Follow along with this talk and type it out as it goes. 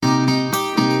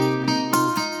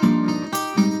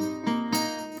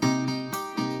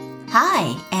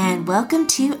and welcome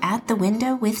to At the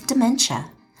Window with Dementia.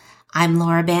 I'm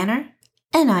Laura Banner,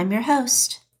 and I'm your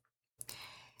host.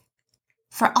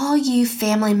 For all you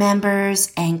family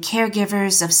members and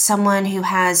caregivers of someone who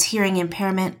has hearing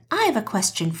impairment, I have a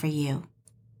question for you.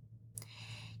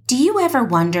 Do you ever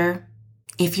wonder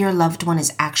if your loved one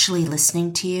is actually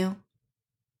listening to you?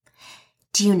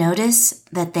 Do you notice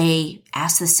that they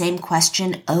ask the same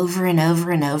question over and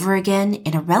over and over again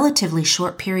in a relatively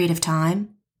short period of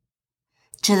time?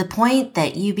 To the point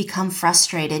that you become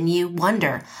frustrated and you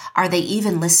wonder, are they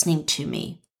even listening to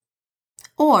me?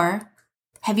 Or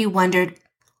have you wondered,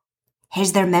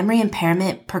 has their memory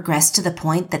impairment progressed to the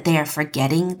point that they are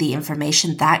forgetting the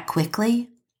information that quickly?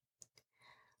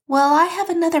 Well, I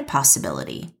have another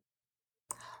possibility.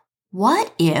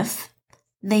 What if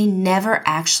they never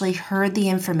actually heard the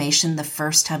information the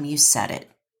first time you said it?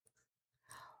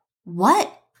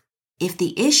 What if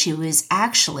the issue is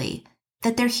actually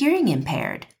that they're hearing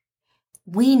impaired?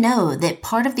 We know that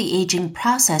part of the aging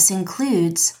process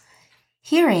includes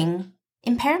hearing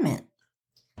impairment.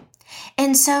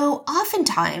 And so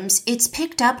oftentimes it's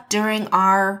picked up during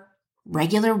our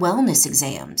regular wellness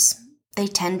exams. They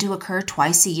tend to occur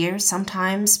twice a year,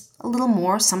 sometimes a little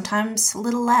more, sometimes a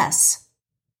little less.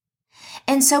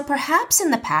 And so perhaps in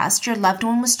the past, your loved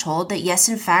one was told that yes,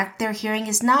 in fact, their hearing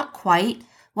is not quite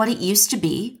what it used to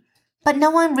be, but no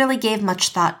one really gave much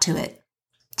thought to it,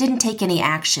 didn't take any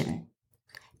action,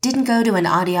 didn't go to an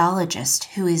audiologist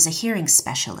who is a hearing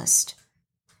specialist.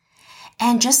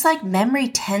 And just like memory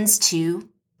tends to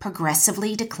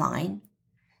progressively decline,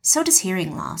 so does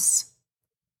hearing loss.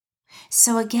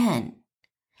 So again,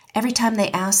 every time they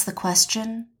ask the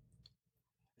question,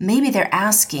 maybe they're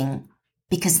asking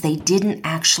because they didn't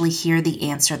actually hear the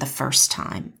answer the first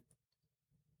time.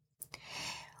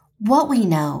 What we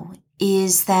know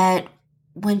is that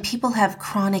when people have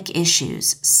chronic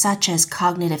issues, such as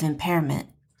cognitive impairment,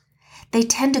 they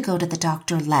tend to go to the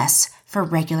doctor less for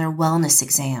regular wellness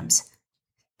exams.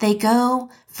 They go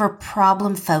for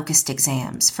problem-focused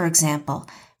exams. For example,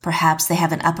 perhaps they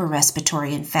have an upper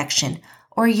respiratory infection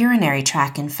or a urinary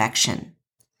tract infection.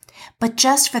 But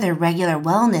just for their regular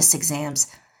wellness exams,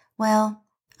 well,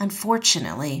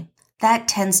 unfortunately, that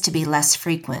tends to be less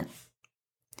frequent.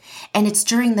 And it's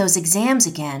during those exams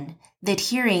again that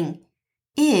hearing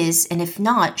is, and if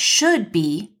not, should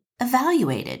be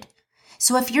evaluated.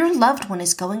 So if your loved one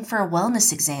is going for a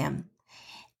wellness exam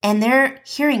and their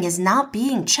hearing is not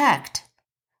being checked,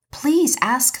 please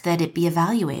ask that it be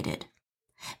evaluated.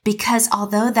 Because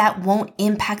although that won't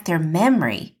impact their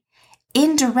memory,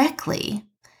 indirectly,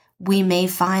 we may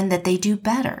find that they do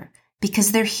better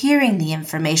because they're hearing the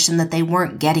information that they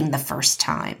weren't getting the first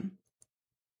time.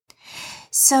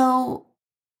 So,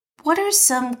 what are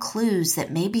some clues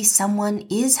that maybe someone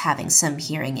is having some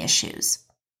hearing issues?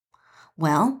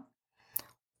 Well,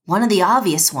 one of the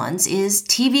obvious ones is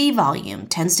TV volume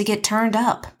tends to get turned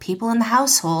up. People in the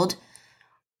household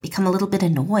become a little bit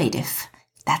annoyed, if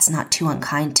that's not too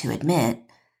unkind to admit.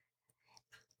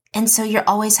 And so you're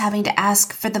always having to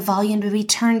ask for the volume to be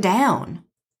turned down.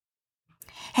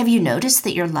 Have you noticed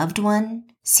that your loved one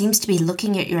seems to be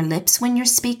looking at your lips when you're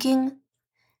speaking?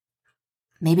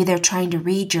 Maybe they're trying to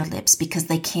read your lips because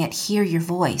they can't hear your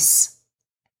voice.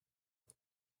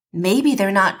 Maybe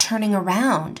they're not turning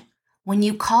around when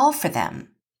you call for them.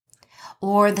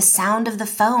 Or the sound of the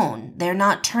phone, they're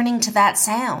not turning to that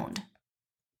sound.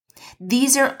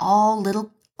 These are all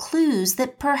little clues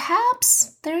that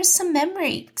perhaps there's some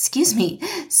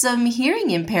some hearing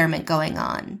impairment going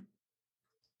on.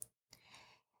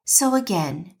 So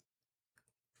again,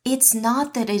 it's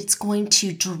not that it's going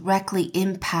to directly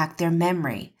impact their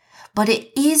memory, but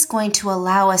it is going to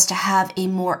allow us to have a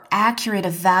more accurate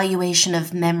evaluation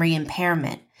of memory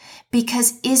impairment.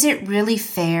 Because is it really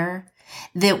fair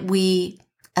that we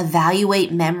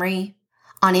evaluate memory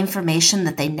on information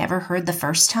that they never heard the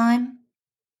first time?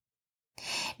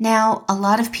 Now, a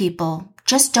lot of people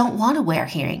just don't want to wear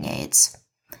hearing aids.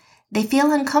 They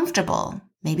feel uncomfortable.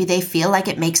 Maybe they feel like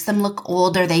it makes them look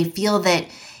older. They feel that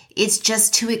it's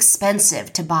just too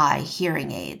expensive to buy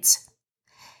hearing aids.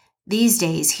 These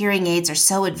days, hearing aids are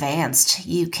so advanced.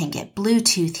 You can get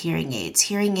Bluetooth hearing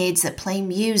aids that play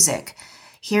music,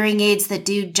 hearing aids that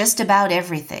do just about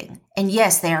everything. And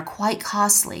yes, they are quite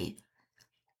costly.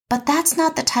 But that's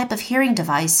not the type of hearing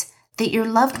device that your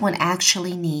loved one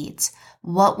actually needs.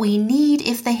 What we need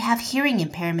if they have hearing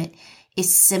impairment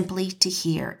is simply to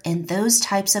hear. And those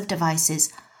types of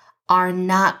devices are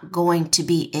not going to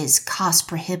be as cost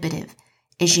prohibitive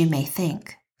as you may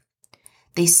think.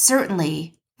 They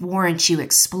certainly warrant you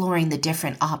exploring the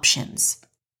different options.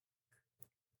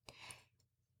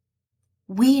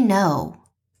 We know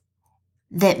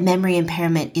that memory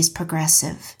impairment is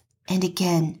progressive. And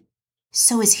again,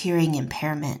 so is hearing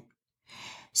impairment.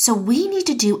 So we need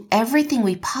to do everything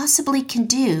we possibly can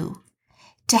do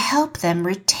to help them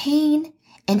retain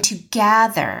and to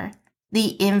gather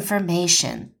the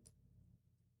information.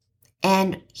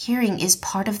 And hearing is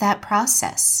part of that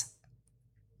process.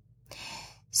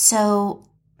 So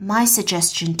my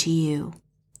suggestion to you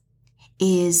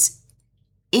is,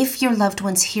 if your loved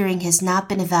one's hearing has not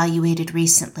been evaluated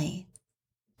recently,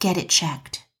 get it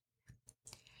checked.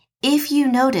 If you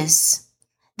notice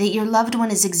that your loved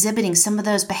one is exhibiting some of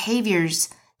those behaviors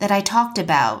that I talked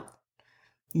about,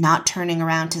 not turning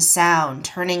around to sound,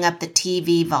 turning up the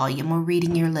TV volume, or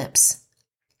reading your lips,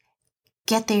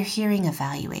 get their hearing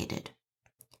evaluated.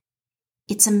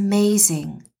 It's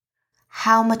amazing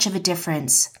how much of a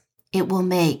difference it will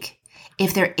make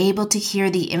if they're able to hear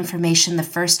the information the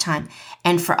first time.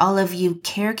 And for all of you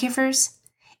caregivers,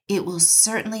 it will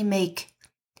certainly make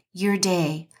your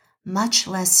day much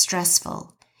less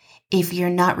stressful if you're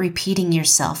not repeating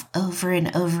yourself over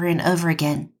and over and over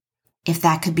again, if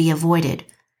that could be avoided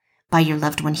by your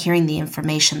loved one hearing the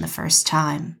information the first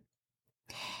time.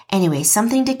 Anyway,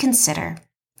 something to consider.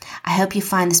 I hope you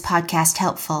find this podcast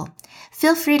helpful.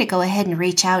 Feel free to go ahead and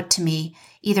reach out to me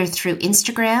either through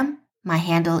Instagram, my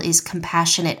handle is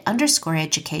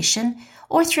compassionate_education,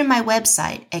 or through my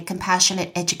website at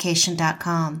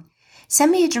compassionateeducation.com.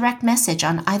 Send me a direct message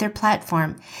on either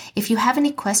platform if you have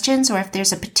any questions or if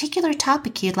there's a particular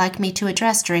topic you'd like me to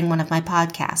address during one of my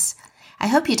podcasts. I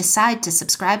hope you decide to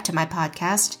subscribe to my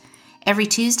podcast. Every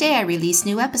Tuesday I release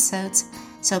new episodes,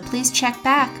 so please check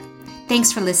back.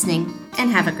 Thanks for listening and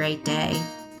have a great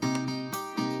day.